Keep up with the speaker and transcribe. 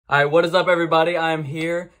All right, what is up, everybody? I'm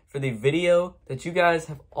here for the video that you guys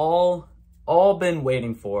have all been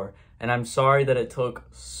waiting for, and I'm sorry that it took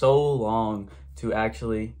so long to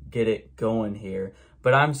actually get it going here.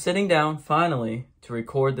 But I'm sitting down finally to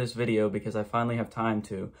record this video because I finally have time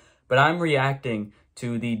to. But I'm reacting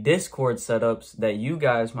to the Discord setups that you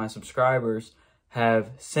guys, my subscribers, have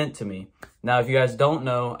sent to me. Now, if you guys don't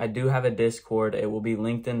know, I do have a Discord. It will be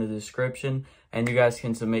linked in the description, and you guys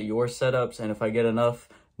can submit your setups, and if I get enough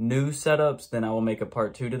new setups, then I will make a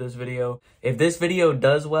part 2 to this video. If this video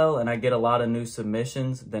does well and I get a lot of new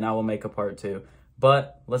submissions, then I will make a part 2.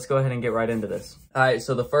 But let's go ahead and get right into this. All right,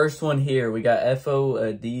 so the first one here, we got F.O.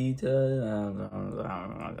 Adita.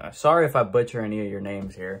 Sorry if I butcher any of your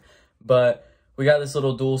names here, but we got this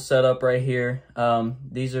little dual setup right here.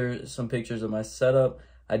 These are some pictures of my setup.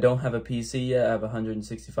 I don't have a PC yet. I have a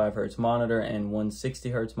 165 hertz monitor and 160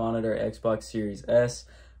 hertz monitor, Xbox Series S.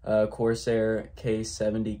 Corsair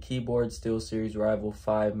K70 keyboard, SteelSeries Rival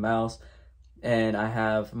 5 mouse, and I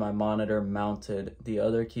have my monitor mounted. The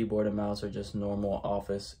other keyboard and mouse are just normal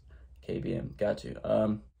office KBM. Got you.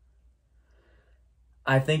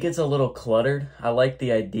 I think it's a little cluttered. I like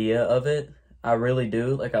the idea of it. I really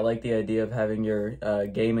do. Like, I like the idea of having your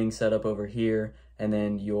gaming setup over here, and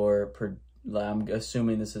then your, I'm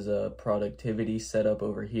assuming this is a productivity setup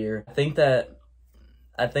over here. I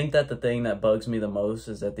think that the thing that bugs me the most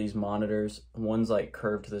is that these monitors, one's like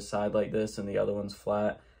curved to the side like this and the other one's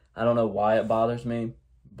flat. I don't know why it bothers me,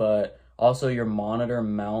 but also your monitor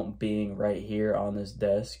mount being right here on this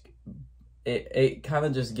desk, it kind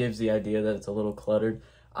of just gives the idea that it's a little cluttered.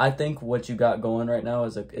 I think what you got going right now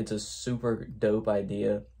is it's a super dope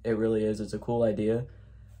idea. It really is. It's a cool idea.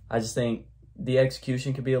 I just think the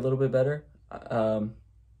execution could be a little bit better.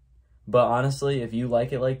 But honestly, if you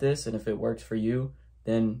like it like this and if it works for you,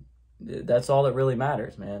 then that's all that really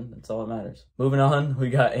matters, man. That's all that matters. Moving on, we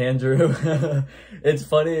got Andrew. It's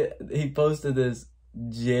funny, he posted this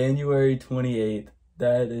January 28th.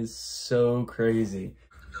 That is so crazy. We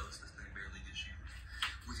got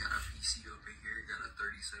a PC over here, got a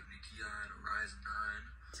 3070 Ti and a Ryzen 9.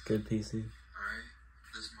 It's a good PC. Alright,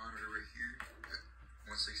 this monitor right here,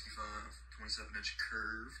 165, 27-inch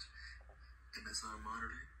curved MSI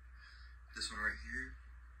monitor. This one right here,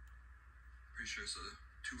 pretty sure it's a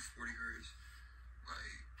 240 hertz,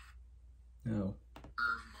 like, no.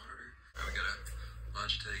 curved monitor. Right, we got a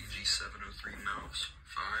Logitech G703 mouse,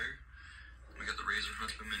 fire. We got the Razer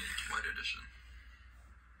Huntsman Mini, white edition.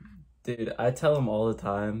 Dude, I tell him all the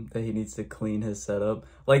time that he needs to clean his setup.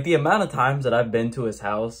 Like, the amount of times that I've been to his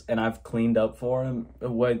house and I've cleaned up for him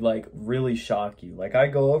would, like, really shock you. Like, I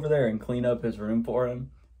go over there and clean up his room for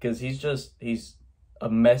him because he's a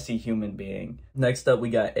messy human being. Next up, we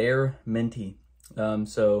got Air Minty.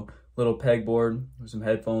 So little pegboard with some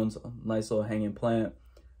headphones, nice little hanging plant,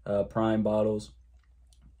 prime bottles.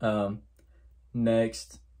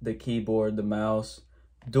 Next, the keyboard, the mouse,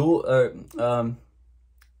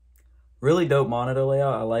 really dope monitor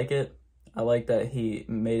layout. I like it. I like that he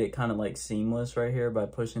made it kind of like seamless right here by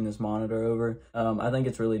pushing this monitor over. I think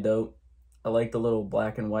it's really dope. I like the little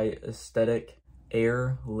black and white aesthetic.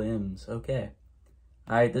 Air limbs. Okay.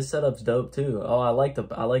 All right, this setup's dope too. Oh, I like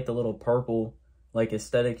the little purple like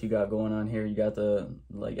aesthetic you got going on here. You got the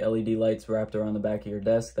like LED lights wrapped around the back of your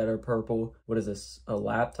desk that are purple. What is this? A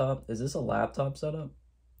laptop? Is this a laptop setup?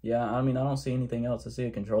 Yeah, I mean, I don't see anything else. I see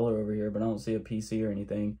a controller over here, but I don't see a PC or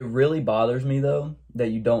anything. It really bothers me though that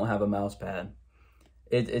you don't have a mouse pad.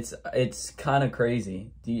 It's kind of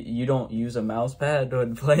crazy. You don't use a mouse pad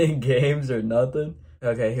when playing games or nothing.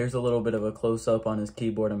 Okay, here's a little bit of a close-up on his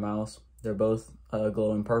keyboard and mouse. They're both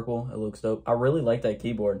glowing purple. It looks dope. I really like that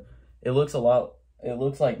keyboard. It looks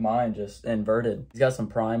like mine, just inverted. He's got some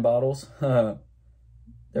prime bottles. They're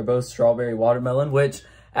both strawberry watermelon, which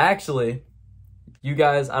actually, you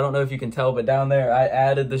guys, I don't know if you can tell, but down there, I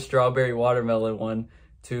added the strawberry watermelon one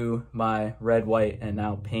to my red, white, and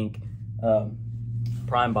now pink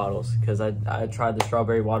prime bottles because I tried the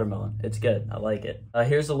strawberry watermelon. It's good. I like it.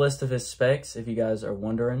 Here's a list of his specs if you guys are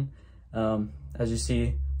wondering. As you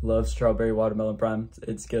see, love strawberry watermelon prime.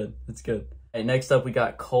 It's good. It's good. Right, next up, we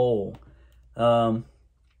got Cole.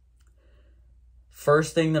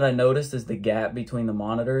 First thing that I noticed is the gap between the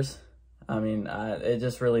monitors. I mean, it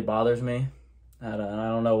just really bothers me. I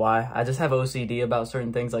don't know why. I just have OCD about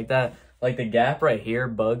certain things like that. Like, the gap right here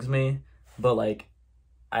bugs me, but like,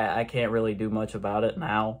 I can't really do much about it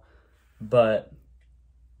now. But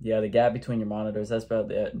yeah, the gap between your monitors, that's about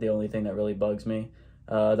the only thing that really bugs me.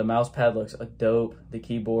 The mouse pad looks dope. The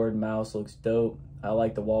keyboard, mouse looks dope. I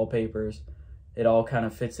like the wallpapers. It all kind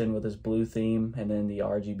of fits in with this blue theme, and then the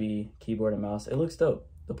RGB keyboard and mouse. It looks dope.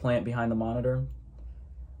 The plant behind the monitor,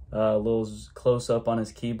 A little close up on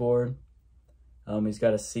his keyboard. He's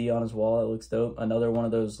got a C on his wall. It looks dope. Another one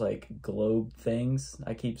of those like globe things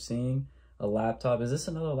I keep seeing. A laptop. Is this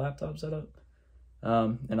another laptop setup?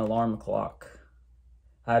 An alarm clock.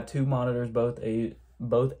 I have two monitors, both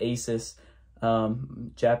Asus,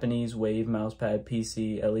 Japanese Wave mousepad,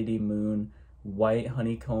 PC, LED moon, white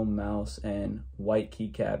honeycomb mouse, and white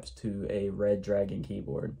keycaps to a red dragon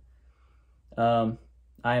keyboard. I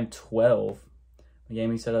am 12. My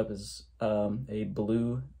gaming setup is a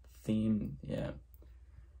blue theme. Yeah.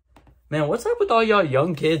 Man, what's up with all y'all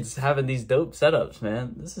young kids having these dope setups,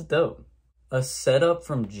 man? This is dope. A setup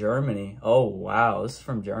from Germany. Oh, wow. This is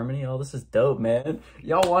from Germany? Oh, this is dope, man.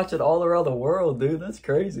 Y'all watch it all around the world, dude. That's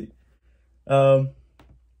crazy. Oh.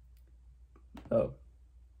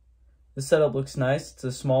 This setup looks nice. It's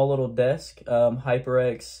a small little desk.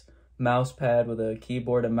 HyperX mouse pad with a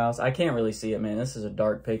keyboard and mouse. I can't really see it, man. This is a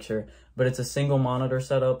dark picture. But it's a single monitor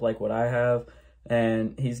setup like what I have.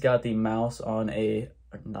 And he's got the mouse on a...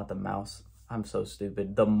 Not the mouse. I'm so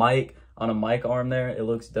stupid. The mic on a mic arm there. It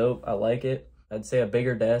looks dope. I like it. I'd say a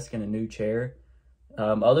bigger desk and a new chair.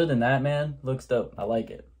 Other than that, man, looks dope. I like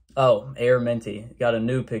it. Oh, Air Minty. Got a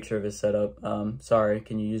new picture of his setup. Sorry,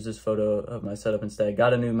 can you use this photo of my setup instead?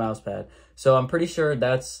 Got a new mouse pad. So I'm pretty sure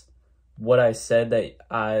that's what I said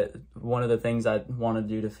that one of the things I wanted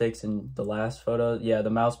you to fix in the last photo. Yeah, the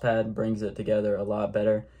mouse pad brings it together a lot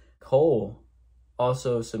better. Cole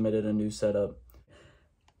also submitted a new setup.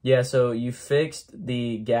 Yeah, so you fixed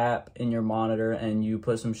the gap in your monitor and you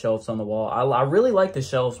put some shelves on the wall. I really like the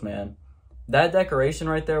shelves, man. That decoration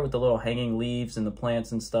right there with the little hanging leaves and the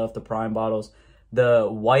plants and stuff, the prime bottles, the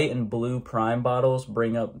white and blue prime bottles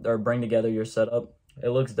bring together your setup. It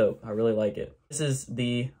looks dope. I really like it. This is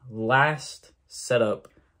the last setup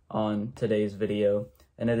on today's video,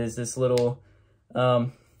 and it is this little,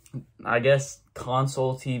 I guess,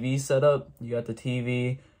 console TV setup. You got the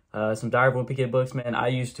TV. Some Diary of a Wimpy Kid books, man. I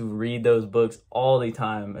used to read those books all the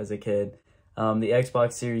time as a kid. The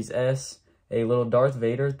Xbox Series S, a little Darth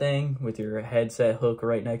Vader thing with your headset hook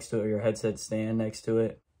right next to it, or your headset stand next to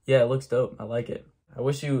it. Yeah, it looks dope. I like it. I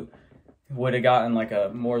wish you would have gotten like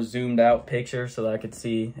a more zoomed out picture so that I could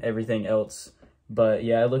see everything else. But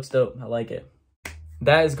yeah, it looks dope. I like it.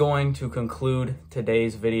 That is going to conclude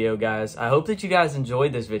today's video, guys. I hope that you guys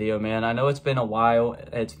enjoyed this video, man. I know it's been a while.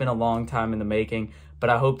 It's been a long time in the making. But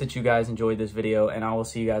I hope that you guys enjoyed this video, and I will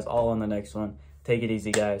see you guys all on the next one. Take it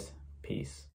easy, guys. Peace.